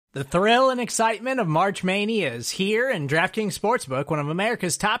The thrill and excitement of March Mania is here, and DraftKings Sportsbook, one of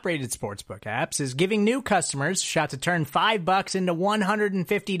America's top-rated sportsbook apps, is giving new customers a shot to turn $5 into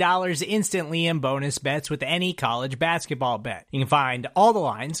 $150 instantly in bonus bets with any college basketball bet. You can find all the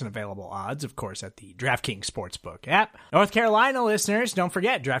lines and available odds, of course, at the DraftKings Sportsbook app. North Carolina listeners, don't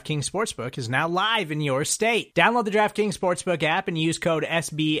forget, DraftKings Sportsbook is now live in your state. Download the DraftKings Sportsbook app and use code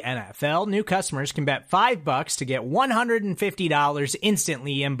SBNFL. New customers can bet $5 to get $150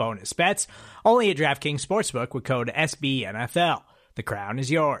 instantly in bonus bets, only at DraftKings Sportsbook with code SBNFL. The crown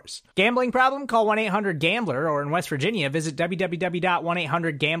is yours. Gambling problem? Call 1-800-GAMBLER, or in West Virginia, visit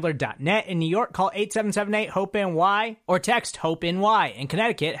www.1800gambler.net. In New York, call 877-8-HOPE-NY or text HOPE-NY. In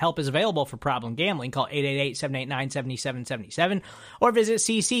Connecticut, help is available for problem gambling. Call 888-789-7777 or visit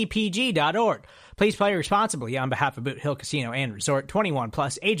ccpg.org. Please play responsibly on behalf of Boot Hill Casino and Resort. 21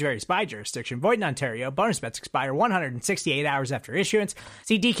 plus, age varies by jurisdiction. Void in Ontario. Bonus bets expire 168 hours after issuance.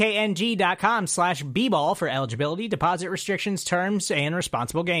 See dkng.com/bball for eligibility, deposit restrictions, terms, and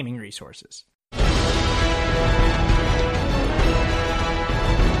responsible gaming resources.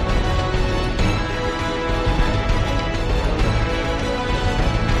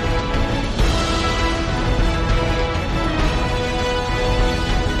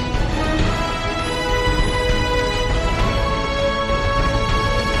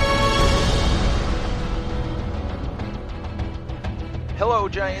 Hello,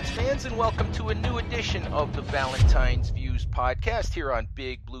 Giants fans, and welcome to a new edition of the Valentine's Views podcast here on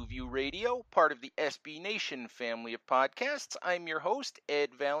Big Blue View Radio, part of the SB Nation family of podcasts. I'm your host, Ed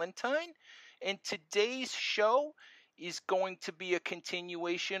Valentine, and today's show is going to be a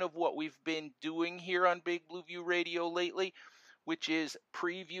continuation of what we've been doing here on Big Blue View Radio lately, which is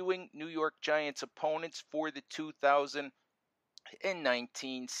previewing New York Giants opponents for the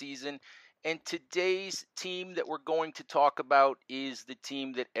 2019 season. And today's team that we're going to talk about is the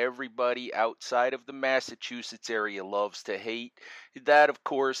team that everybody outside of the Massachusetts area loves to hate. That, of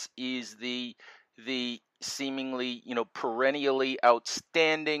course, is the seemingly, perennially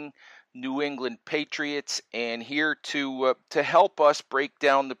outstanding New England Patriots. And here to help us break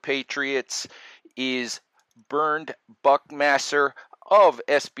down the Patriots is Bernd Buckmasser of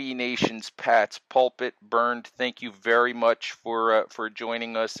SB Nation's Pat's Pulpit. Bernd, thank you very much for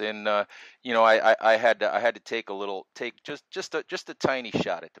joining us. And I had to take just a tiny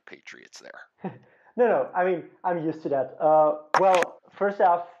shot at the Patriots there. No. I mean, I'm used to that. Well, first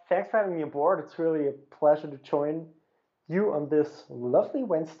off, thanks for having me aboard. It's really a pleasure to join you on this lovely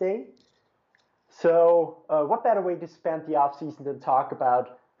Wednesday. So, what better way to spend the offseason than talk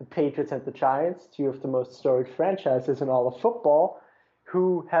about the Patriots and the Giants, two of the most storied franchises in all of football,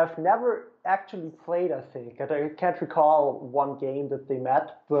 who have never actually played, I think. I can't recall one game that they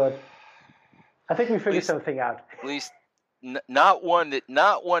met, but I think we figured something out. At least not one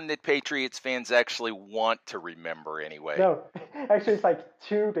that Patriots fans actually want to remember anyway. No, actually it's like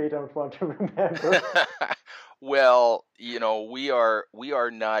two they don't want to remember. Well, we are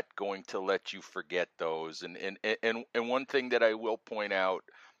not going to let you forget those. And one thing that I will point out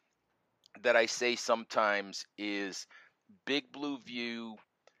that I say sometimes is Big Blue View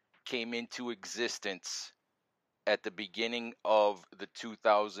came into existence at the beginning of the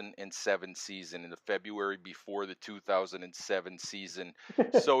 2007 season, in the February before the 2007 season.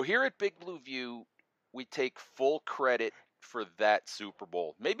 So here at Big Blue View, we take full credit for that Super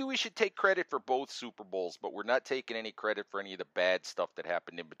Bowl. Maybe we should take credit for both Super Bowls, but we're not taking any credit for any of the bad stuff that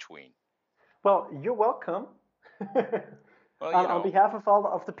happened in between. Well, you're welcome. Well, on behalf of all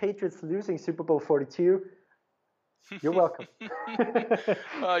of the Patriots losing Super Bowl 42, you're welcome.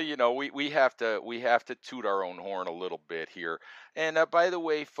 We have to toot our own horn a little bit here. And by the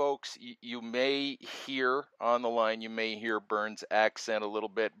way, folks, you may hear on the line, you may hear Bernd's accent a little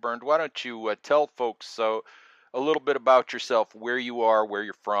bit. Bernd, why don't you tell folks a little bit about yourself, where you are, where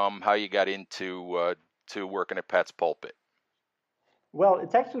you're from, how you got into to working at Pat's Pulpit? Well,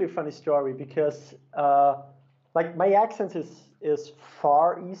 it's actually a funny story because my accent is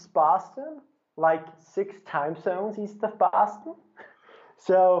far East Boston, like 6 time zones east of Boston.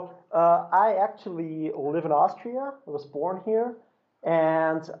 So I actually live in Austria. I was born here.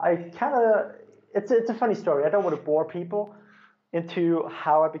 And it's a funny story. I don't want to bore people into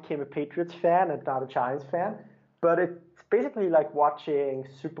how I became a Patriots fan and not a Giants fan. But it's basically like watching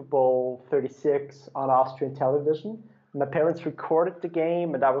Super Bowl 36 on Austrian television. My parents recorded the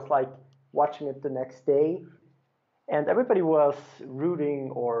game and I was like watching it the next day. And everybody was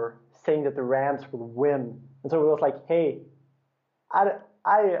rooting or saying that the Rams will win. And so it was like, hey,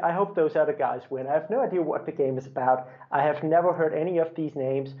 I hope those other guys win. I have no idea what the game is about. I have never heard any of these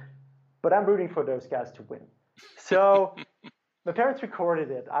names, but I'm rooting for those guys to win. So My parents recorded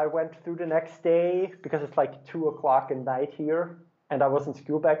it. I went through the next day because it's like 2 o'clock at night here, and I was in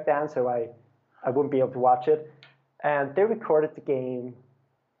school back then, so I wouldn't be able to watch it. And they recorded the game,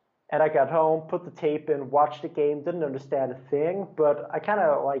 and I got home, put the tape in, watched the game, didn't understand a thing, but I kind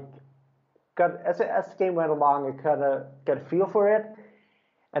of like got as the game went along, I kind of got a feel for it.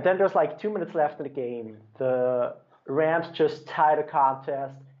 And then there's like 2 minutes left in the game. The Rams just tie the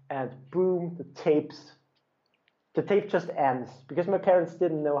contest, and boom, the tape just ends because my parents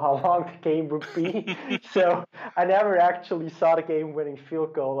didn't know how long the game would be. So I never actually saw the game-winning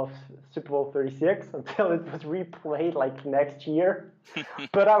field goal of Super Bowl 36 until it was replayed like next year.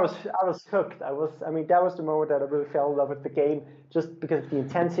 But I was hooked. I mean, that was the moment that I really fell in love with the game, just because of the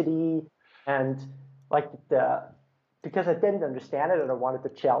intensity and like because I didn't understand it and I wanted the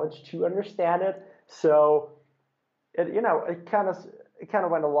challenge to understand it. So it kind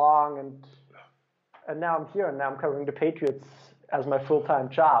of went along, and now I'm here, and now I'm covering the Patriots as my full-time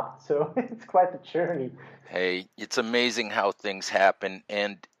job. So it's quite the journey. Hey, it's amazing how things happen.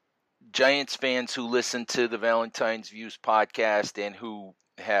 And Giants fans who listen to the Valentine's Views podcast and who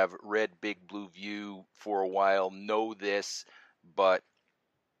have read Big Blue View for a while know this, but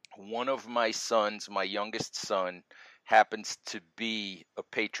one of my sons, my youngest son, happens to be a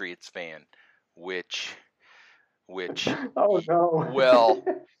Patriots fan, which Oh no. well,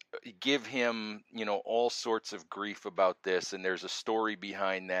 give him, all sorts of grief about this, and there's a story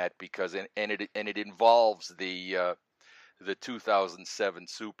behind that because it involves the 2007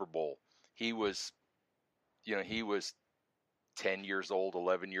 Super Bowl. He was 10 years old,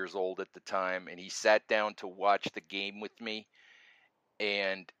 11 years old at the time, and he sat down to watch the game with me,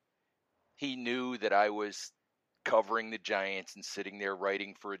 and he knew that I was covering the Giants and sitting there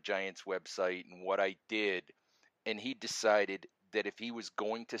writing for a Giants website and what I did, and he decided that if he was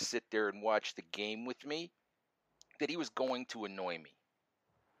going to sit there and watch the game with me, that he was going to annoy me.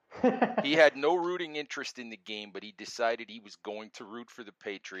 He had no rooting interest in the game, but he decided he was going to root for the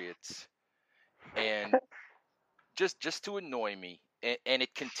Patriots, and just to annoy me, and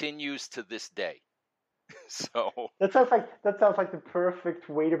it continues to this day. So that sounds like the perfect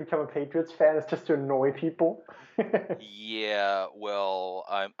way to become a Patriots fan, is just to annoy people. yeah, well,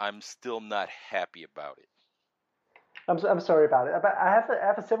 I'm still not happy about it. I'm sorry about it. But I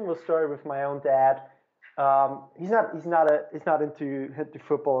have a similar story with my own dad. He's not into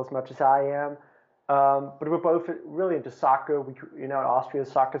football as much as I am. But we're both really into soccer. In Austria,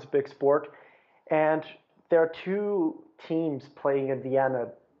 soccer is a big sport, and there are two teams playing in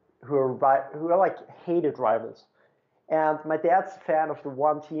Vienna who are like hated rivals. And my dad's a fan of the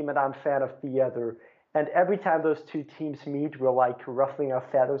one team, and I'm a fan of the other. And every time those two teams meet, we're like ruffling our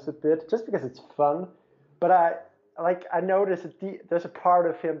feathers a bit, just because it's fun. But I noticed that there's a part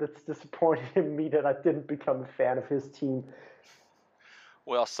of him that's disappointed in me that I didn't become a fan of his team.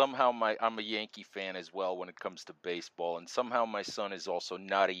 Well, somehow I'm a Yankee fan as well when it comes to baseball, and somehow my son is also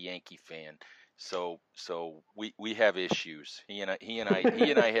not a Yankee fan. So we have issues. He and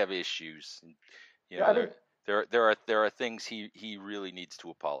I have issues. There are things he really needs to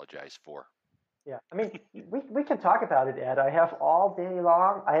apologize for. Yeah, I mean, we can talk about it, Ed. I have all day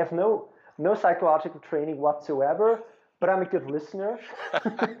long. I have no psychological training whatsoever, but I'm a good listener,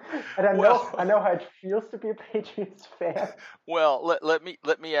 and I know how it feels to be a Patriots fan. Well, let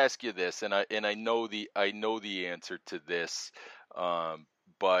me ask you this, and I know the answer to this,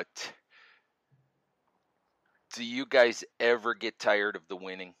 but do you guys ever get tired of the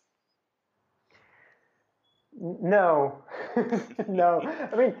winning? No, no.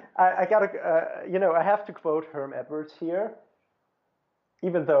 I mean, I gotta, I have to quote Herm Edwards here,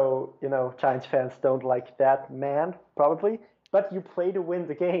 even though, Giants fans don't like that man, probably, but you play to win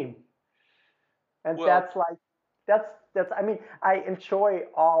the game. And I mean, I enjoy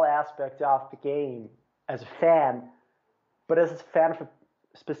all aspects of the game as a fan, but as a fan of a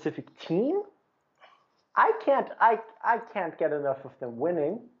specific team, I can't get enough of them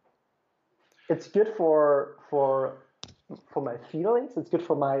winning. It's good for my feelings. It's good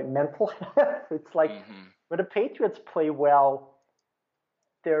for my mental health. It's like when the Patriots play well,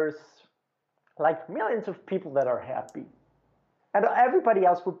 there's like millions of people that are happy, and everybody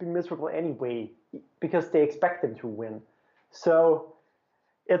else would be miserable anyway because they expect them to win. So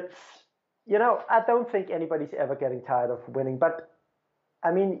it's I don't think anybody's ever getting tired of winning. But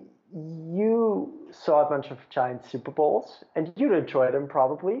I mean, you saw a bunch of Giants Super Bowls and you'd enjoy them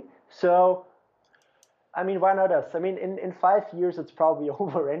probably. So I mean, why not us? I mean, in 5 years, it's probably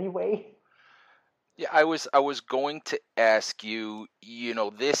over anyway. Yeah, I was going to ask you,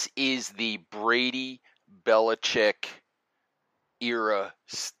 this is the Brady Belichick era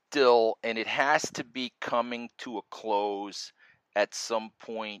still, and it has to be coming to a close at some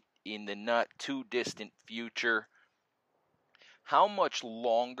point in the not too distant future. How much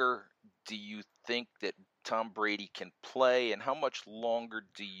longer do you think that Tom Brady can play, and how much longer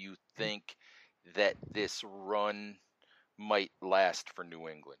do you think that this run might last for New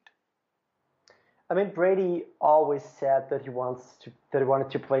England? I mean, Brady always said that he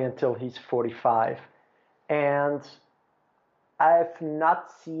wanted to play until he's 45, and I've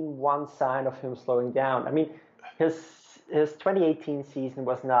not seen one sign of him slowing down. I mean, his 2018 season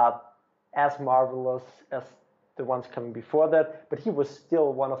was not as marvelous as the ones coming before that, but he was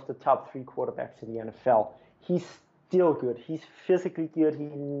still one of the top 3 quarterbacks in the NFL. He's still good. He's physically good. He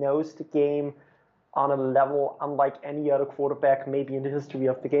knows the game on a level unlike any other quarterback maybe in the history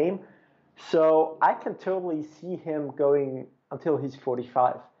of the game. So I can totally see him going until he's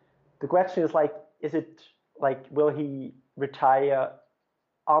 45. The question is like, is it like, will he retire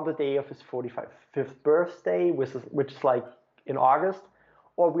on the day of his 45th birthday, which is like in August,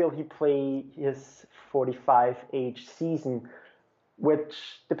 or will he play his 45 age season, which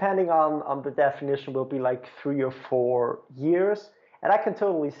depending on the definition will be like 3 or 4 years, and I can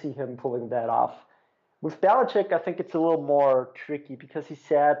totally see him pulling that off. With Belichick, I think it's a little more tricky because he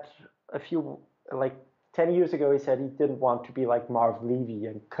said like 10 years ago, he said he didn't want to be like Marv Levy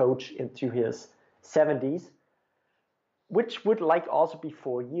and coach into his 70s, which would like also be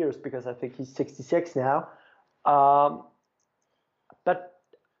 4 years because I think he's 66 now. But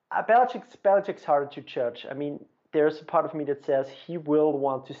Belichick's harder to judge. I mean, there's a part of me that says he will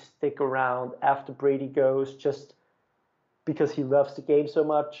want to stick around after Brady goes just because he loves the game so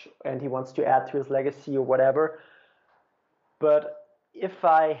much and he wants to add to his legacy or whatever. But if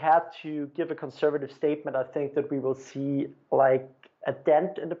I had to give a conservative statement, I think that we will see like a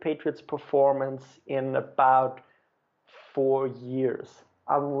dent in the Patriots' performance in about 4 years,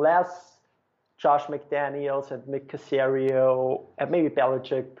 unless Josh McDaniels and Nick Caserio and maybe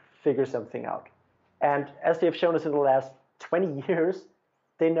Belichick figure something out. And as they've shown us in the last 20 years,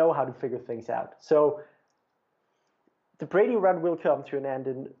 they know how to figure things out. So the Brady run will come to an end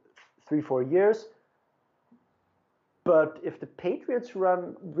in 3-4 years. But if the Patriots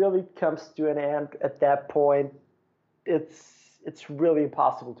run really comes to an end at that point, it's really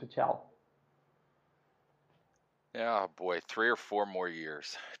impossible to tell. Oh boy, 3 or 4 more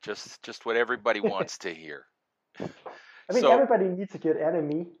years. Just what everybody wants to hear. I mean, everybody needs a good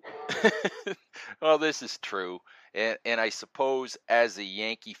enemy. Well, this is true. And I suppose as a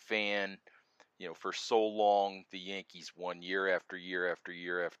Yankee fan, for so long the Yankees won year after year after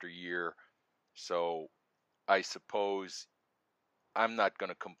year after year. So I suppose I'm not going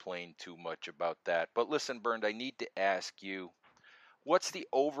to complain too much about that. But listen, Bernd, I need to ask you, what's the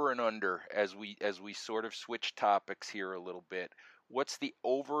over and under as we sort of switch topics here a little bit? What's the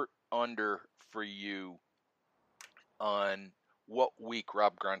over under for you on what week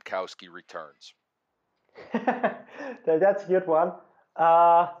Rob Gronkowski returns? That's a good one.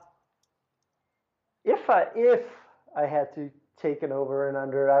 If I had to take an over and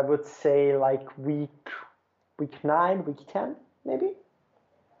under, I would say like week 9, week 10, maybe.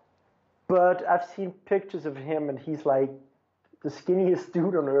 But I've seen pictures of him, and he's like the skinniest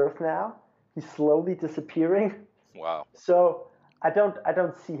dude on earth now. He's slowly disappearing. Wow. So I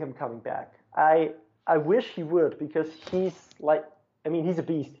don't see him coming back. I wish he would, because he's like, I mean, he's a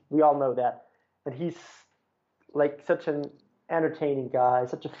beast. We all know that. And he's like such an entertaining guy,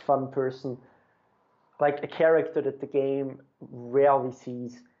 such a fun person, like a character that the game rarely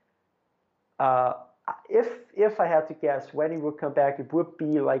sees. If I had to guess when he would come back, it would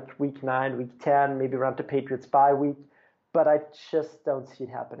be like week 9, week 10, maybe around the Patriots bye week. But I just don't see it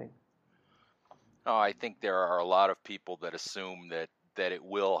happening. Oh, I think there are a lot of people that assume that it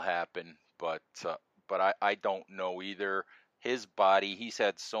will happen, but I don't know either. His body, he's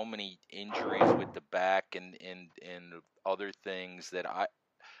had so many injuries with the back and other things that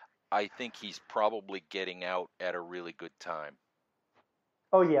I think he's probably getting out at a really good time.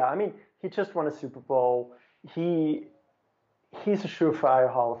 Oh yeah, I mean, he just won a Super Bowl. He's a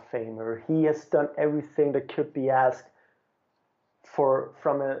surefire Hall of Famer. He has done everything that could be asked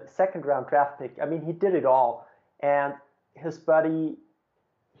from a second round draft pick. I mean, he did it all. And his buddy,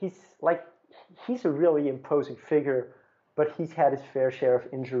 he's a really imposing figure, but he's had his fair share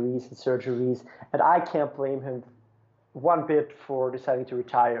of injuries and surgeries, and I can't blame him one bit for deciding to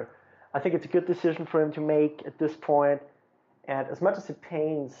retire. I think it's a good decision for him to make at this point. And as much as it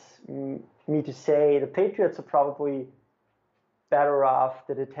pains me to say, the Patriots are probably better off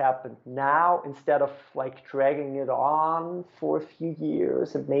that it happened now instead of like dragging it on for a few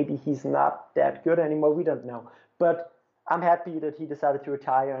years, and maybe he's not that good anymore. We don't know. But I'm happy that he decided to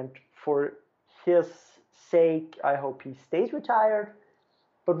retire, and for his sake, I hope he stays retired,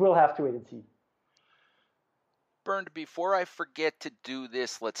 but we'll have to wait and see. Bernd, before I forget to do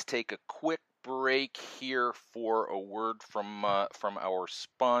this, let's take a quick break here for a word from our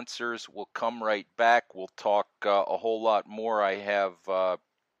sponsors. We'll come right back. We'll talk a whole lot more. I have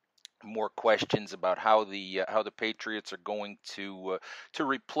more questions about how the Patriots are going to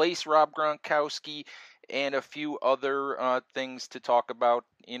replace Rob Gronkowski, and a few other things to talk about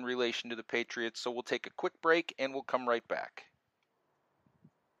in relation to the Patriots. So we'll take a quick break and we'll come right back.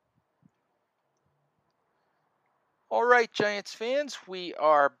 All right, Giants fans, we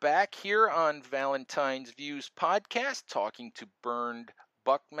are back here on Valentine's Views podcast talking to Bernd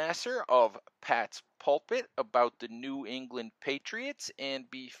Buckmasser of Pat's Pulpit about the New England Patriots. And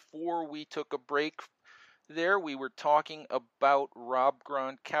before we took a break there, we were talking about Rob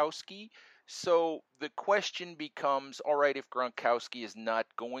Gronkowski. So the question becomes, all right, if Gronkowski is not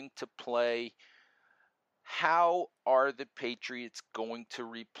going to play, how are the Patriots going to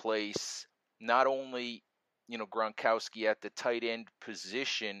replace not only Gronkowski at the tight end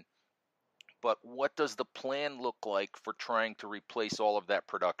position, but what does the plan look like for trying to replace all of that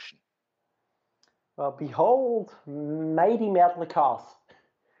production? Well, behold, mighty Matt LaCosse.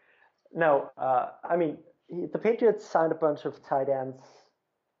 No, the Patriots signed a bunch of tight ends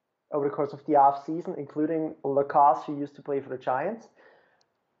over the course of the offseason, including LaCosse, who used to play for the Giants.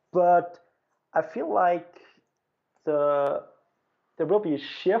 But I feel like there will be a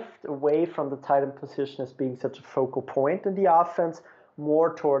shift away from the tight end position as being such a focal point in the offense,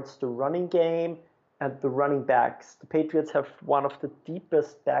 more towards the running game and the running backs. The Patriots have one of the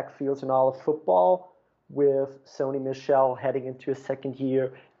deepest backfields in all of football, with Sony Michel heading into his second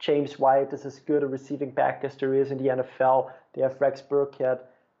year. James White is as good a receiving back as there is in the NFL. They have Rex Burkhead.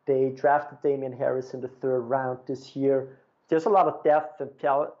 They drafted Damian Harris in the third round this year. There's a lot of depth and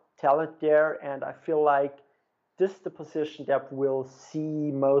talent there, and I feel like this is the position that will see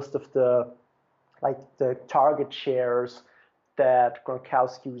most of the target shares that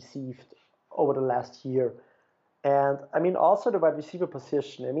Gronkowski received over the last year. And also the wide receiver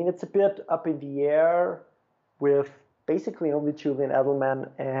position. It's a bit up in the air with basically only Julian Edelman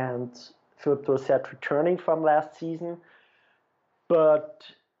and Philip Dorsett returning from last season. But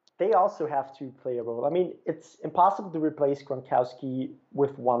they also have to play a role. It's impossible to replace Gronkowski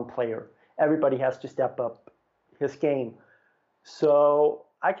with one player. Everybody has to step up his game. So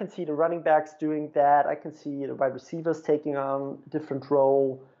I can see the running backs doing that. I can see the wide receivers taking on a different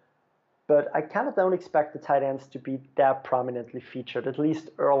role. But I kind of don't expect the tight ends to be that prominently featured, at least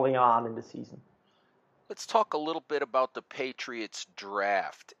early on in the season. Let's talk a little bit about the Patriots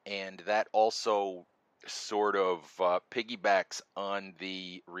draft, and that also sort of piggybacks on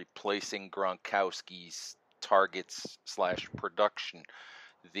the replacing Gronkowski's targets / production.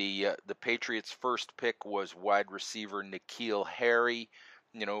 The Patriots' first pick was wide receiver N'Keal Harry,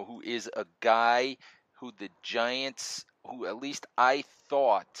 who is a guy who the Giants, who at least I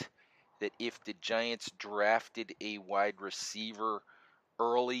thought that if the Giants drafted a wide receiver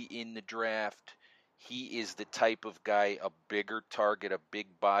early in the draft, he is the type of guy, a bigger target, a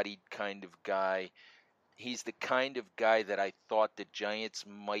big-bodied kind of guy. He's the kind of guy that I thought the Giants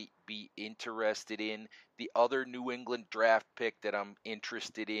might be interested in. The other New England draft pick that I'm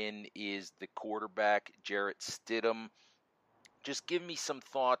interested in is the quarterback, Jarrett Stidham. Just give me some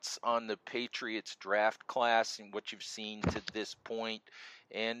thoughts on the Patriots draft class and what you've seen to this point,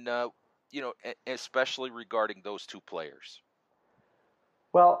 and especially regarding those two players.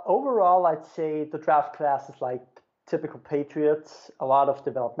 Well, overall, I'd say the draft class is like typical Patriots. A lot of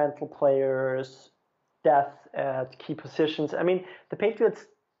developmental players, depth at key positions. The Patriots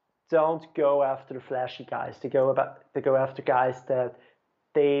don't go after the flashy guys. They go after guys that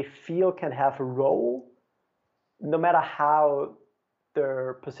they feel can have a role, no matter how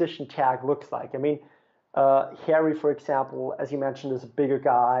their position tag looks like. Harry, for example, as you mentioned, is a bigger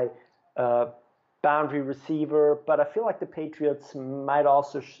guy, boundary receiver, but I feel like the Patriots might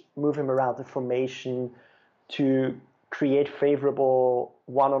also move him around the formation to create favorable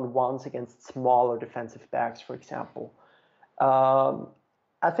one-on-ones against smaller defensive backs, for example.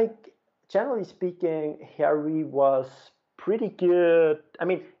 I think, generally speaking, Harry was pretty good.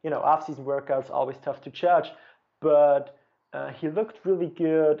 Off-season workouts are always tough to judge, but he looked really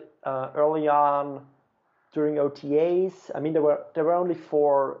good early on during OTAs. There were only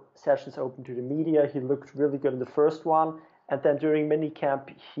 4 sessions open to the media. He looked really good in the first one, and then during minicamp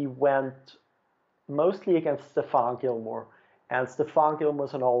he went mostly against Stephon Gilmore, and Stephon Gilmore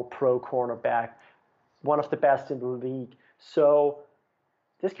is an all-pro cornerback, one of the best in the league. So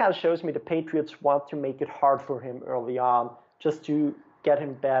this kind of shows me the Patriots want to make it hard for him early on, just to get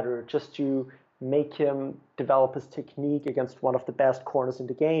him better, just to make him develop his technique against one of the best corners in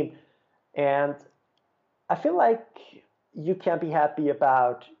the game. And I feel like you can be happy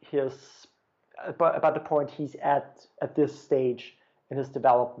about about the point he's at this stage in his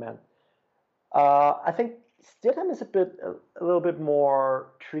development. I think Stidham is a little bit more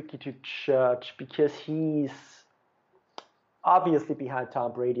tricky to judge because he's obviously behind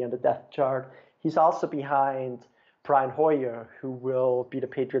Tom Brady on the depth chart. He's also behind Brian Hoyer, who will be the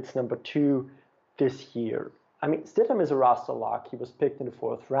Patriots' number 2 this year. I mean, Stidham is a roster lock. He was picked in the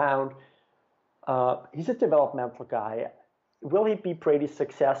 4th round. He's a developmental guy. Will he be Brady's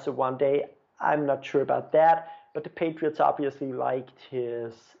successor one day? I'm not sure about that. But the Patriots obviously liked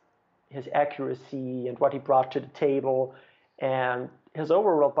his accuracy and what he brought to the table and his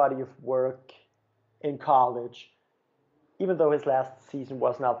overall body of work in college. Even though his last season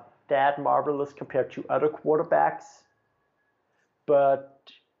was not that marvelous compared to other quarterbacks, but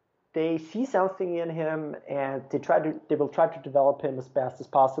they see something in him and they will try to develop him as best as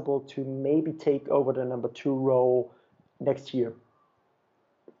possible to maybe take over the number 2 role next year.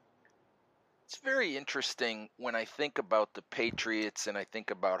 It's very interesting when I think about the Patriots and I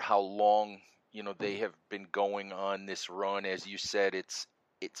think about how long, they have been going on this run. As you said, it's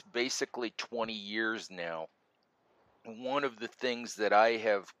basically 20 years now. One of the things that I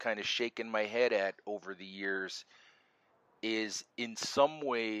have kind of shaken my head at over the years is in some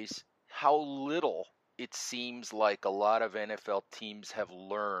ways how little it seems like a lot of NFL teams have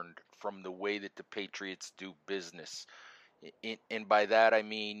learned from the way that the Patriots do business. And by that I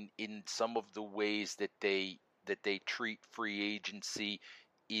mean in some of the ways that they treat free agency,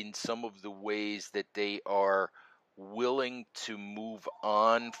 in some of the ways that they are willing to move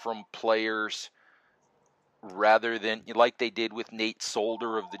on from players rather than, like they did with Nate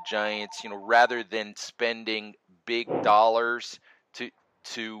Solder of the Giants, rather than spending big dollars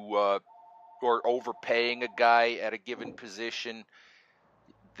or overpaying a guy at a given position.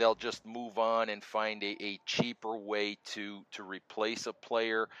 They'll just move on and find a cheaper way to replace a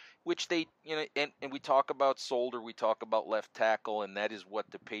player, which they, and we talk about Solder, we talk about left tackle, and that is what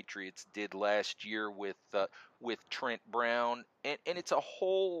the Patriots did last year with Trent Brown, and it's a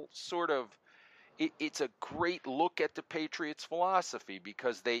whole sort of, it's a great look at the Patriots' philosophy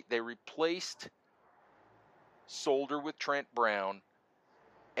because they replaced Solder with Trent Brown,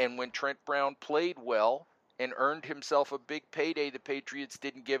 and when Trent Brown played well and earned himself a big payday, the Patriots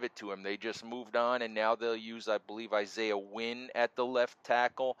didn't give it to him. They just moved on, and now they'll use, I believe, Isaiah Wynn at the left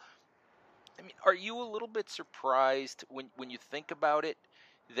tackle. I mean, are you a little bit surprised when you think about it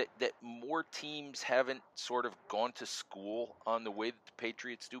that more teams haven't sort of gone to school on the way that the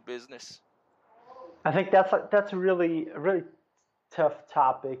Patriots do business? I think that's a really tough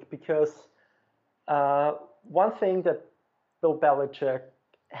topic because one thing that Bill Belichick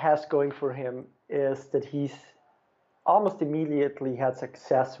has going for him is that he's almost immediately had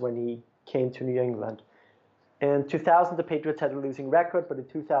success when he came to New England. In 2000, the Patriots had a losing record, but in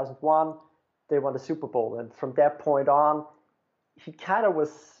 2001, they won the Super Bowl. And from that point on, he kind of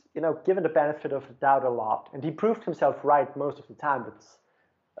was, given the benefit of the doubt a lot. And he proved himself right most of the time. That's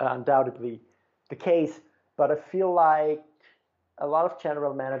undoubtedly the case. But I feel like a lot of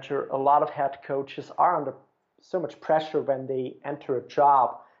general managers, a lot of head coaches are under so much pressure when they enter a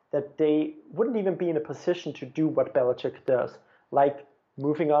job that they wouldn't even be in a position to do what Belichick does, like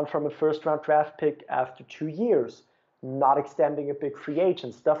moving on from a first-round draft pick after 2 years, not extending a big free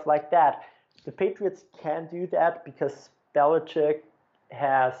agent, stuff like that. The Patriots can do that because Belichick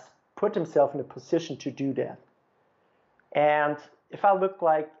has put himself in a position to do that. And if I look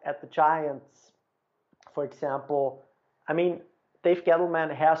at the Giants, for example, I mean, Dave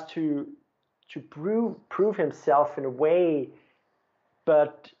Gettleman has to prove himself in a way,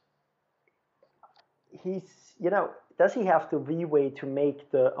 but he's, does he have the leeway to make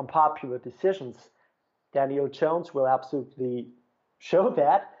the unpopular decisions? Daniel Jones will absolutely show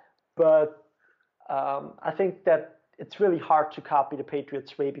that, but I think that it's really hard to copy the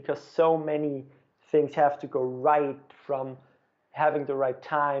Patriots way because so many things have to go right, from having the right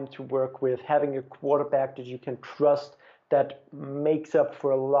time to work with, having a quarterback that you can trust that makes up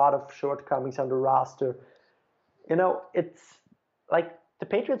for a lot of shortcomings on the roster. It's like the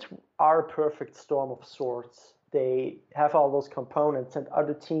Patriots are a perfect storm of sorts. They have all those components, and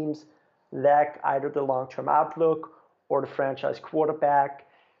other teams lack either the long-term outlook or the franchise quarterback.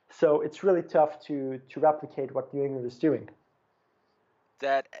 So it's really tough to replicate what New England is doing.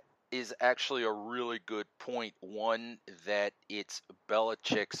 That is actually a really good point. One, that it's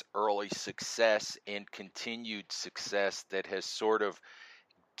Belichick's early success and continued success that has sort of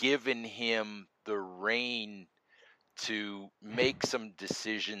given him the rein to make some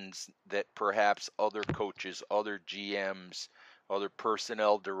decisions that perhaps other coaches, other GMs, other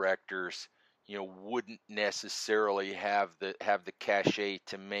personnel directors, wouldn't necessarily have the cachet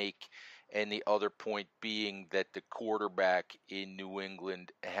to make. And the other point being that the quarterback in New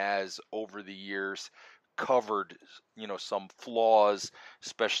England has over the years covered, some flaws,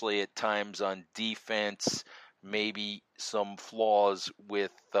 especially at times on defense, maybe some flaws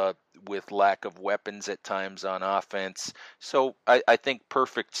with lack of weapons at times on offense. So I think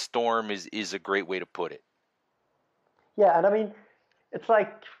perfect storm is a great way to put it. Yeah, and I mean, it's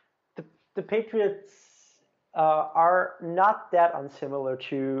like the Patriots are not that unsimilar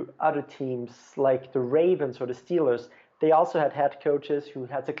to other teams like the Ravens or the Steelers. They also had head coaches who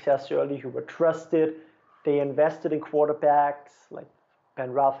had success early, who were trusted. They invested in quarterbacks like Ben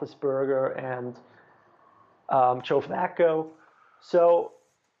Roethlisberger and Joe Flacco. So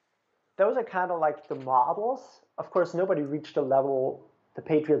those are kind of like the models. Of course, nobody reached the level the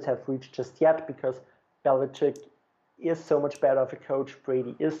Patriots have reached just yet because Belichick is so much better of a coach.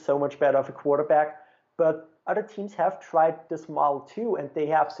 Brady is so much better of a quarterback. But other teams have tried this model too, and they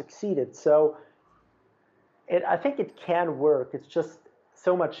have succeeded. So I think it can work. It's just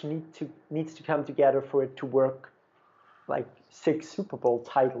so much needs to come together for it to work, like 6 Super Bowl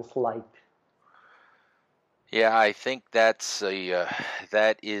titles like. Yeah, I think that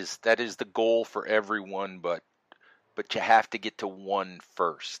is the goal for everyone, but you have to get to one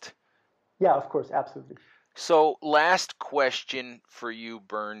first. Yeah, of course, absolutely. So, last question for you,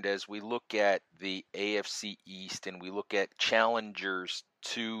 Bernd, as we look at the AFC East and we look at challengers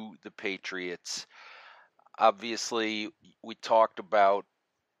to the Patriots. Obviously, we talked about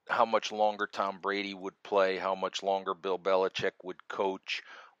how much longer Tom Brady would play, how much longer Bill Belichick would coach.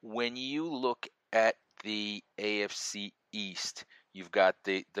 When you look at the AFC East, you've got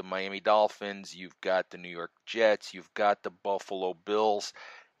the Miami Dolphins, you've got the New York Jets, you've got the Buffalo Bills.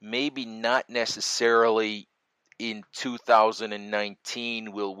 Maybe not necessarily in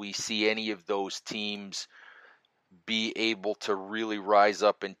 2019 will we see any of those teams be able to really rise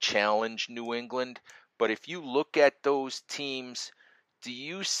up and challenge New England. But if you look at those teams, do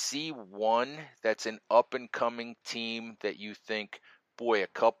you see one that's an up-and-coming team that you think, boy, a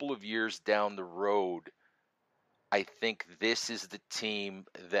couple of years down the road, I think this is the team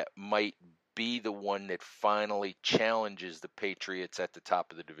that might be the one that finally challenges the Patriots at the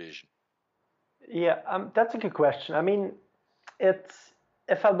top of the division? Yeah, that's a good question. I mean,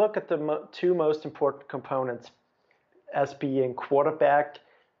 if I look at the two most important components as being quarterback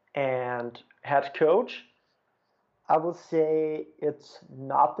and head coach, I will say it's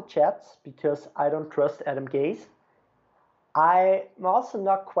not the Jets because I don't trust Adam Gase. I'm also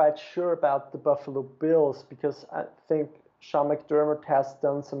not quite sure about the Buffalo Bills because I think Sean McDermott has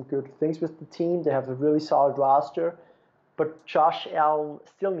done some good things with the team. They have a really solid roster, but Josh Allen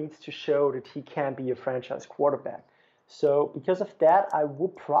still needs to show that he can be a franchise quarterback. So because of that, I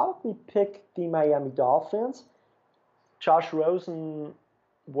would probably pick the Miami Dolphins. Josh Rosen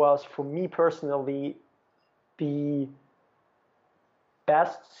was, for me personally, the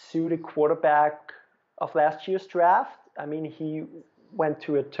best suited quarterback of last year's draft. I mean, he went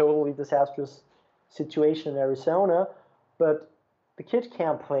to a totally disastrous situation in Arizona, but the kid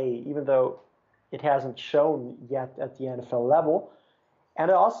can play, even though it hasn't shown yet at the NFL level.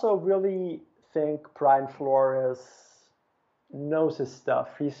 And I also really think Brian Flores knows his stuff.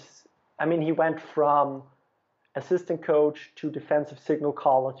 He went from assistant coach to defensive signal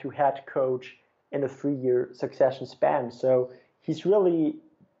caller to head coach in a 3-year succession span. So he's really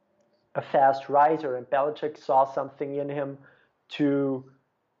a fast riser, and Belichick saw something in him to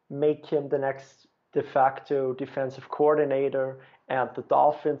make him the next de facto defensive coordinator, and the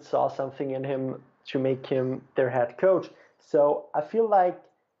Dolphins saw something in him to make him their head coach. So I feel like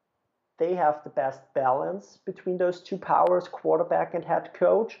they have the best balance between those two powers, quarterback and head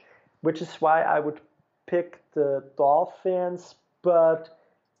coach, which is why I would pick the Dolphins, but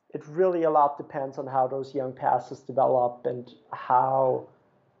it really a lot depends on how those young passes develop and how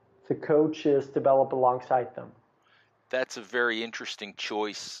the coaches develop alongside them. That's a very interesting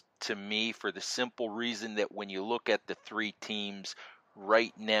choice to me for the simple reason that when you look at the three teams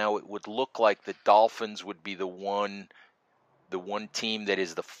right now, it would look like the Dolphins would be the one team that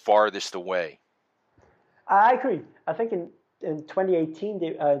is the farthest away. I agree. I think in 2018,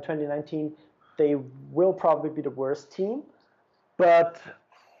 2019, they will probably be the worst team. But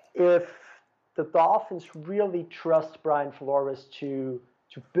if the Dolphins really trust Brian Flores to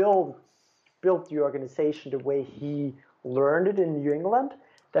build the organization the way he learned it in New England,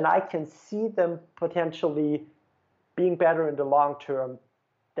 then I can see them potentially being better in the long term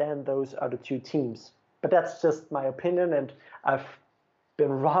than those other two teams. but that's just my opinion, and I've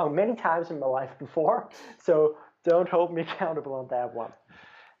been wrong many times in my life before. So don't hold me accountable on that one.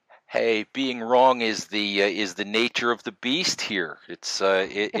 Hey, being wrong is the nature of the beast here. It's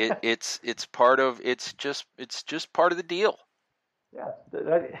it's part of it's just part of the deal. Yeah,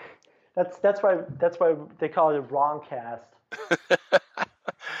 that's why they call it a wrong cast.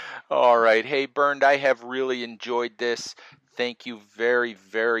 All right. Hey, Bernd, I have really enjoyed this. Thank you very,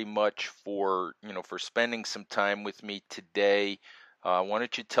 very much for spending some time with me today. Why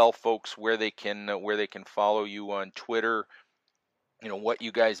don't you tell folks where they can follow you on Twitter? What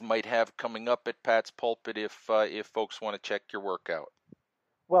you guys might have coming up at Pat's Pulpit if folks want to check your work out.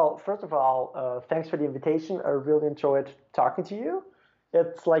 Well, first of all, thanks for the invitation. I really enjoyed talking to you.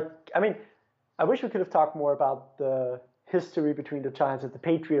 It's like, I mean, I wish we could have talked more about the history between the Giants and the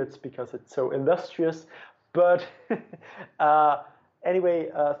Patriots because it's so illustrious. But anyway,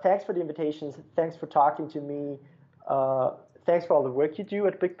 thanks for the invitations. Thanks for talking to me. Thanks for all the work you do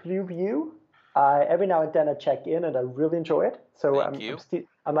at Big Blue View. Every now and then I check in and I really enjoy it. So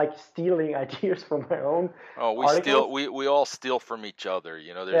I'm like stealing ideas from my own. We all steal from each other.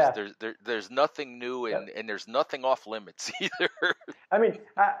 There's nothing new and there's nothing off limits either. I mean,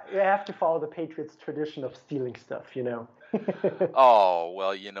 you have to follow the Patriots tradition of stealing stuff, Oh,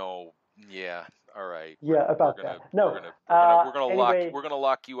 well, yeah. All right. Yeah, we're gonna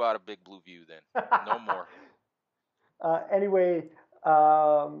lock you out of Big Blue View then. No more. Anyway,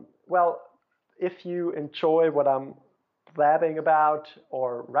 well, if you enjoy what I'm blabbing about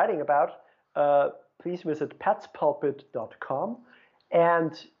or writing about, please visit patspulpit.com.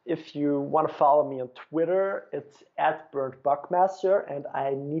 And if you want to follow me on Twitter, it's @BerndBuckmaster, and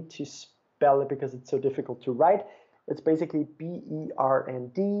I need to spell it because it's so difficult to write. It's basically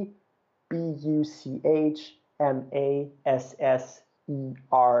BerndBuchmaser,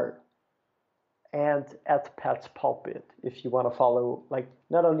 and @Pat's Pulpit if you want to follow, like,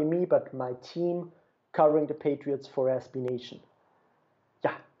 not only me but my team covering the Patriots for SB Nation.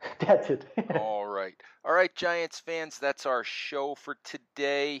 Yeah, that's it. All right, Giants fans, that's our show for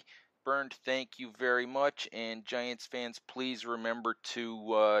today. Bernd, thank you very much, and Giants fans, please remember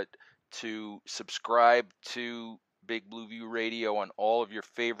to subscribe to Big Blue View Radio on all of your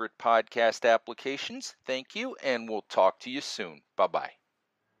favorite podcast applications. Thank you, and we'll talk to you soon. Bye-bye.